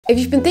If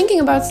you've been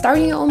thinking about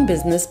starting your own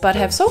business but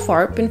have so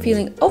far been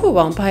feeling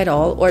overwhelmed by it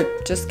all or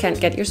just can't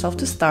get yourself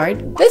to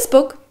start, this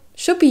book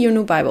should be your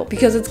new Bible,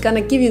 because it's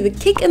gonna give you the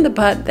kick in the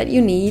butt that you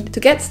need to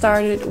get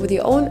started with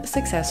your own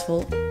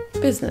successful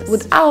business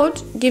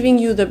without giving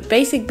you the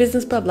basic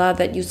business blah blah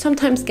that you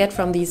sometimes get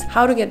from these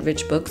how to get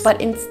rich books, but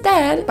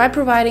instead by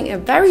providing a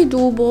very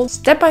doable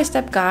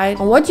step-by-step guide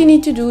on what you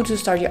need to do to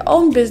start your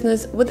own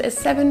business with a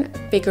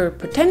 7-figure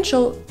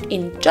potential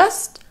in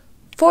just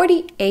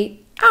 48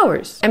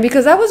 hours. And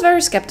because I was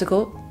very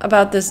skeptical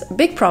about this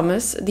big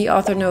promise the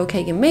author Noah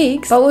Kagan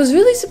makes, but was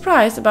really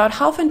surprised about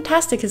how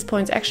fantastic his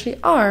points actually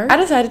are, I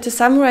decided to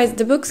summarize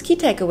the book's key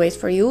takeaways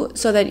for you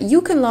so that you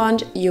can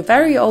launch your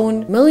very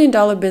own $1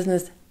 million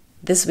business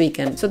this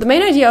weekend. So the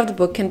main idea of the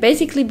book can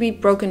basically be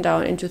broken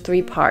down into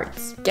 3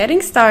 parts: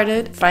 getting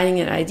started,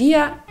 finding an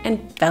idea, and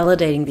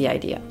validating the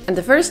idea. And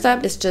the first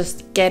step is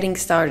just getting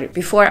started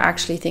before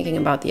actually thinking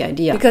about the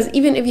idea. Because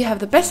even if you have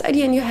the best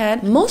idea in your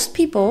head, most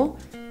people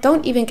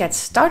don't even get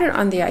started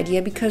on the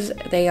idea because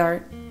they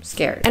are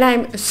scared. And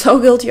I'm so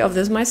guilty of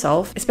this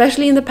myself,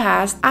 especially in the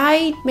past.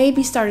 I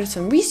maybe started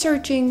some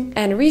researching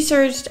and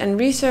researched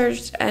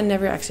and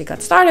never actually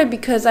got started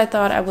because I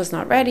thought I was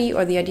not ready,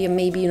 or the idea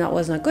maybe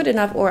was not good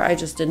enough, or I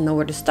just didn't know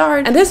where to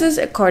start. And this is,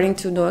 according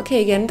to Noah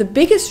Kagan, the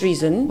biggest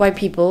reason why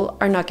people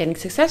are not getting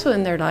successful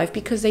in their life,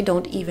 because they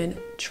don't even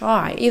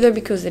try. Either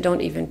because they don't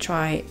even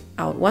try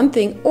out one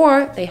thing,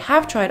 or they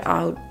have tried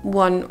out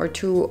 1 or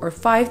 2 or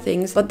 5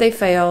 things, but they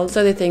failed,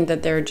 so they think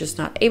that they're just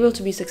not able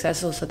to be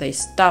successful, so they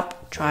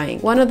stop trying.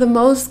 One of the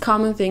most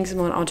common things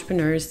among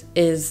entrepreneurs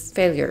is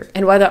failure.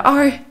 And while there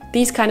are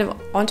these kind of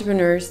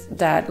entrepreneurs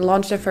that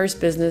launch their first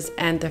business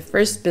and their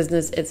first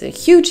business is a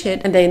huge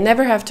hit and they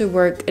never have to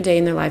work a day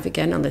in their life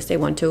again unless they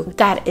want to,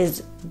 that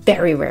is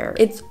very rare.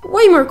 It's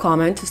way more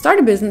common to start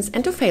a business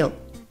and to fail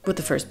with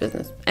the first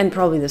business, and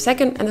probably the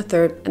second and the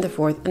third and the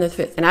fourth and the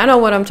fifth. And I know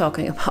what I'm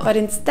talking about. But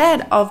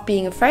instead of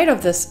being afraid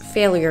of this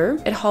failure,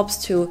 it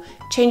helps to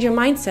change your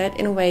mindset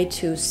in a way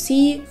to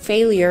see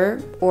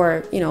failure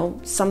or,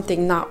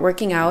 something not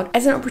working out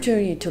as an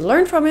opportunity to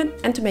learn from it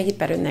and to make it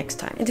better next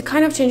time. And to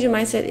kind of change your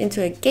mindset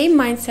into a game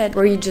mindset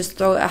where you just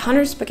throw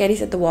 100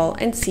 spaghettis at the wall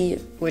and see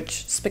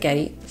which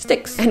spaghetti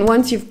sticks. And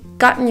once you've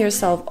gotten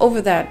yourself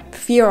over that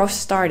fear of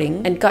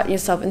starting and gotten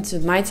yourself into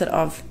the mindset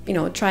of,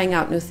 trying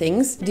out new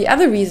things, the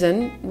other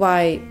reason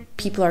why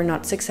people are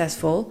not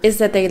successful is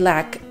that they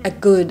lack a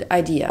good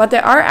idea. But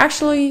there are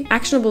actually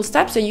actionable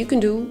steps that you can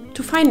do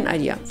to find an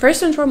idea.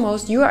 First and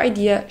foremost, your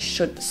idea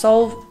should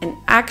solve an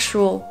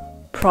actual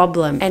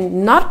problem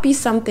and not be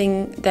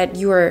something that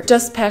you are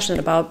just passionate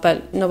about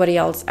but nobody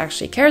else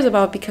actually cares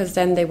about, because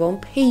then they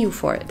won't pay you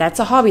for it. That's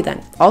a hobby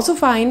then. Also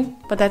fine,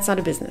 but that's not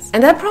a business.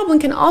 And that problem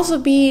can also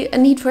be a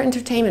need for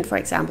entertainment. For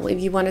example, if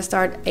you want to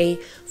start a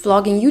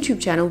vlogging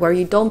YouTube channel where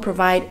you don't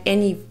provide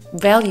any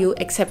value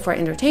except for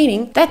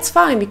entertaining, that's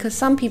fine, because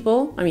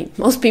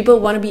most people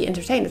want to be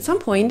entertained at some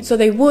point, so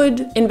they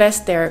would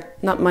invest their,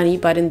 not money,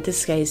 but in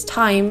this case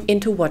time,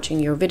 into watching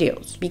your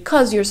videos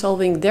because you're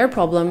solving their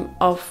problem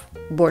of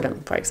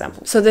boredom, for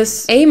example. So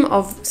this aim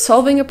of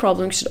solving a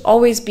problem should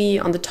always be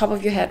on the top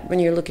of your head when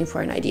you're looking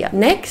for an idea.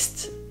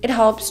 Next, it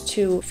helps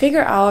to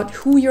figure out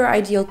who your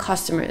ideal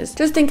customer is.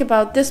 Just think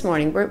about this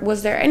morning.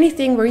 Was there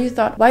anything where you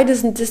thought, why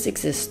doesn't this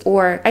exist?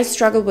 Or I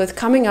struggle with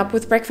coming up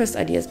with breakfast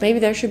ideas. Maybe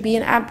there should be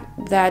an app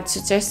that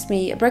suggests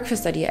me a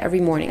breakfast idea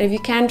every morning. And if you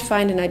can't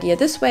find an idea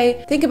this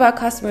way, think about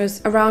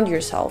customers around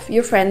yourself,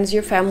 your friends,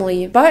 your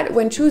family. But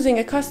when choosing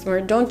a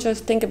customer, don't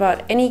just think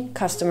about any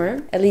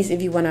customer, at least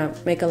if you want to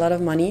make a lot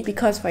of money.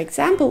 Because, for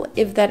example,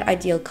 if that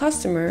ideal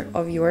customer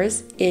of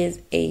yours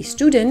is a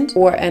student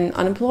or an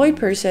unemployed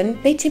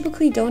person, they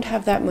typically don't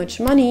have that much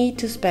money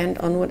to spend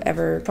on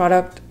whatever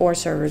product or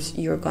service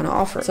you're gonna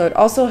offer. So it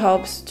also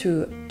helps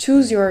to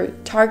choose your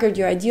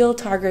ideal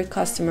target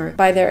customer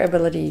by their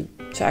ability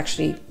to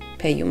actually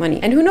pay you money.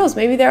 And who knows,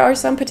 maybe there are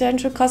some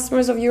potential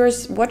customers of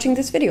yours watching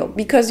this video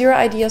because your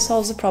idea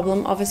solves the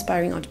problem of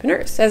aspiring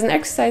entrepreneurs. As an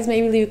exercise,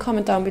 maybe leave a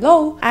comment down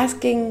below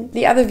asking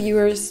the other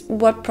viewers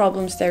what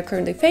problems they're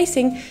currently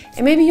facing,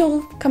 and maybe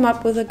you'll come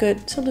up with a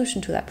good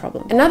solution to that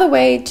problem. Another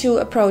way to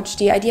approach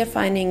the idea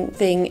finding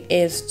thing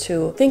is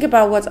to think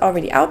about what's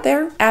already out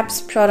there,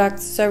 apps,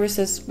 products,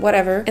 services,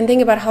 whatever, and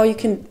think about how you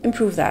can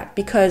improve that,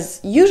 because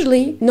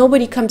usually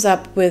nobody comes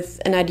up with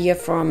an idea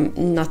from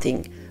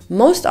nothing.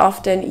 Most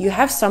often you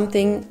have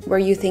something where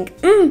you think,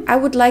 I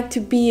would like to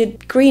be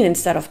green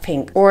instead of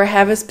pink, or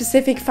have a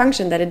specific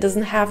function that it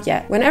doesn't have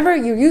yet. Whenever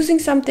you're using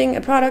something,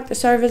 a product, a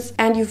service,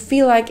 and you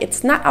feel like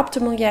it's not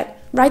optimal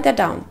yet, write that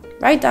down.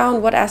 Write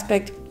down what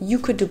aspect you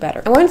could do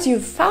better. And once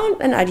you've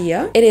found an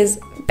idea, it is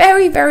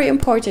very, very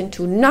important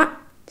to not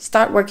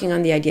start working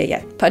on the idea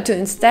yet, but to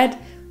instead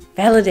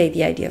validate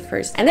the idea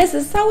first. And this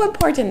is so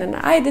important, and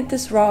I did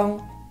this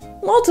wrong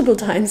multiple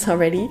times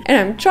already, and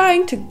I'm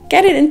trying to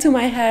get it into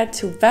my head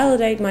to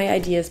validate my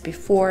ideas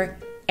before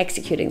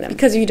executing them.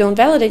 Because if you don't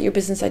validate your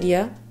business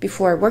idea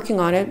before working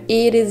on it,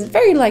 it is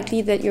very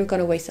likely that you're going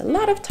to waste a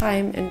lot of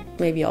time and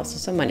maybe also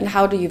some money. And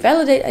how do you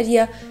validate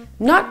idea?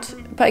 Not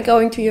by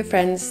going to your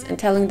friends and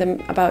telling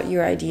them about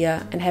your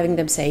idea and having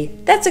them say,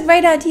 that's a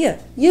great idea,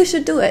 you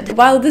should do it.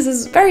 While this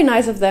is very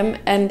nice of them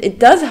and it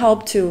does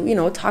help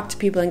to, talk to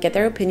people and get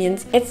their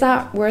opinions, it's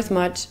not worth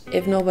much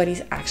if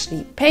nobody's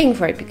actually paying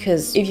for it.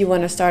 Because if you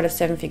want to start a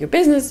 7-figure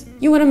business,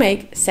 you want to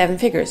make 7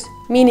 figures,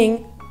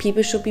 meaning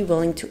people should be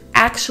willing to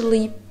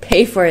actually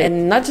pay for it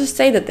and not just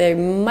say that they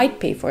might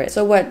pay for it.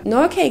 So what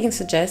Noah Kagan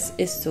suggests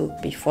is to,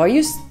 before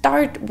you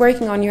start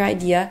working on your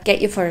idea,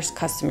 get your first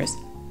customers,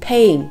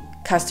 paying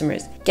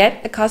customers.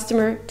 Get a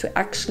customer to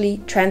actually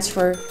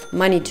transfer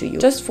money to you,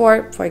 just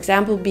for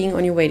example, being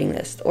on your waiting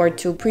list or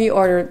to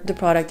pre-order the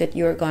product that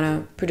you're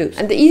gonna produce.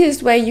 And the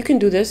easiest way you can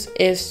do this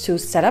is to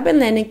set up a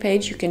landing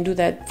page. You can do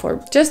that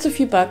for just a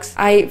few bucks.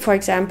 I, for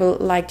example,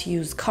 like to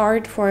use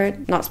Card for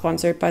it, not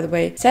sponsored by the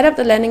way. Set up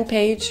the landing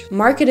page,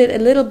 market it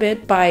a little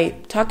bit by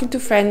talking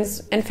to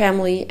friends and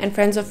family and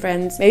friends of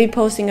friends, maybe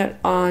posting it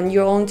on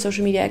your own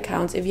social media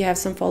accounts if you have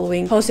some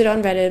following, post it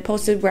on Reddit,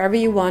 post it wherever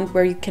you want,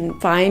 where you can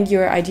find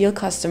your ideal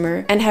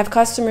customer, and have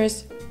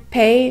customers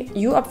pay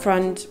you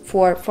upfront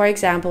for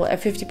example, a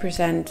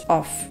 50%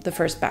 off the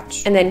first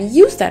batch. And then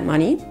use that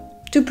money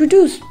to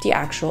produce the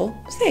actual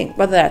thing,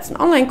 whether that's an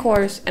online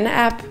course, an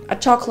app, a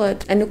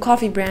chocolate, a new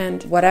coffee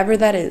brand, whatever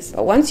that is.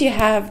 But once you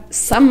have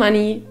some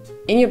money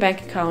in your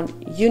bank account,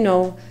 you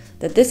know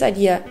that this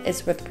idea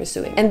is worth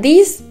pursuing. And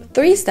these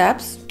 3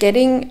 steps,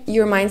 getting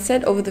your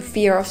mindset over the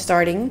fear of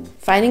starting,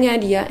 finding an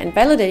idea and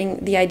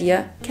validating the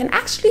idea, can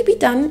actually be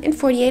done in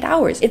 48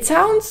 hours. It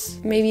sounds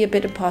maybe a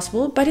bit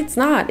impossible, but it's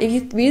not. If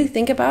you really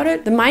think about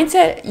it, the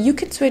mindset you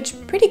can switch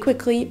pretty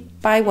quickly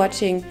by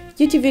watching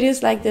YouTube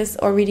videos like this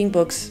or reading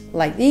books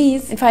like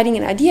these. And finding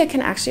an idea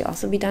can actually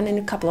also be done in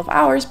a couple of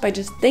hours by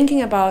just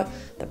thinking about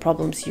the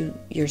problems you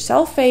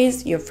yourself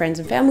face, your friends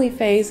and family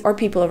face, or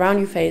people around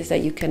you face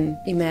that you can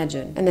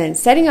imagine. And then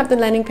setting up the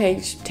landing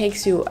page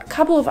takes you a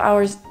couple of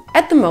hours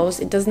at the most.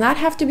 It does not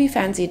have to be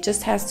fancy. It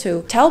just has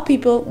to tell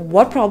people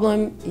what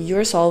problem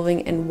you're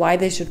solving and why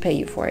they should pay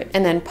you for it.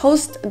 And then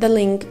post the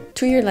link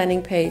to your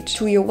landing page,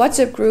 to your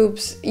WhatsApp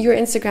groups, your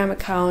Instagram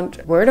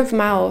account, word of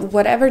mouth,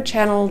 whatever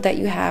channel that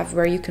you have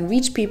where you can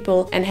reach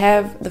people and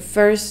have the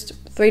first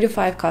 3 to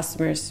 5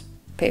 customers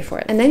pay for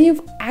it. And then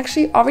you've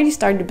actually already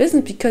started a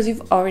business because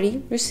you've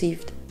already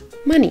received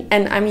money.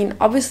 And I mean,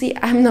 obviously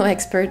I'm no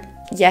expert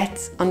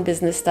yet on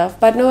business stuff,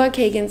 but Noah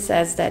Kagan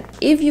says that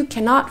if you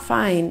cannot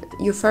find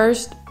your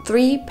first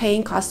 3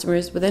 paying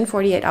customers within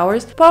 48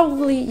 hours,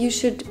 probably you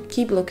should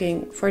keep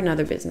looking for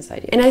another business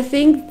idea. And I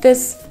think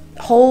this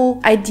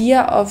whole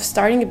idea of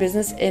starting a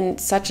business in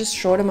such a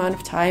short amount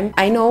of time,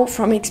 I know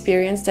from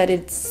experience that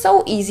it's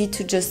so easy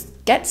to just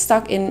get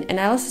stuck in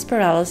analysis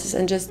paralysis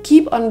and just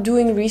keep on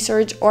doing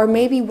research or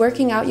maybe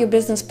working out your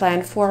business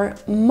plan for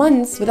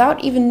months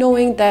without even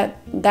knowing that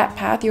that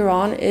path you're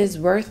on is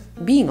worth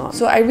being on.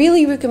 So I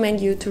really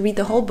recommend you to read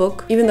the whole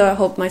book, even though I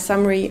hope my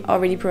summary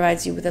already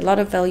provides you with a lot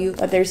of value,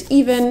 but there's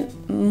even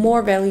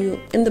more value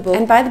in the book.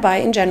 And by the by,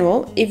 in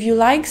general, if you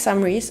like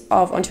summaries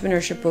of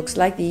entrepreneurship books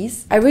like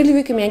these, I really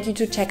recommend you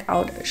to check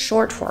out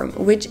Shortform,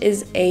 which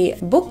is a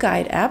book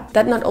guide app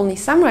that not only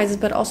summarizes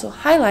but also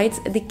highlights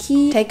the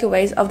key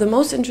takeaways of the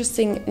most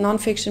interesting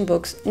nonfiction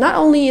books, not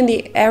only in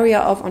the area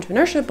of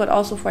entrepreneurship, but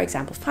also, for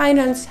example,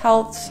 finance,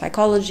 health,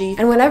 psychology.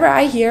 And whenever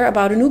I hear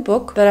about a new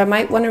book that I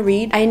might want to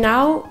read, I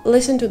now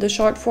listen to the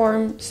short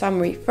form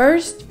summary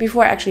first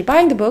before actually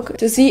buying the book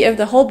to see if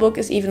the whole book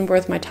is even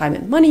worth my time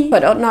and money.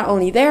 But not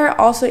only there,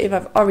 also if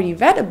I've already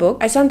read a book,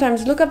 I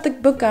sometimes look up the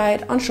book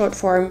guide on short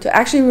form to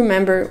actually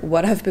remember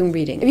what I've been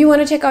reading. If you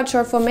want to check out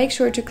short form, make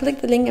sure to click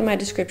the link in my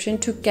description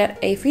to get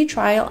a free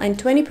trial and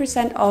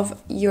 20%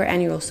 off your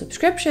annual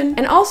subscription.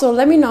 And also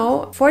let me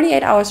know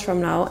 48 hours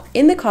from now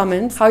in the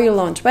comments how your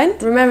launch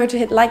went. Remember to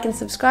hit like and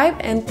subscribe,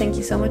 and thank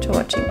you so much for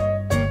watching.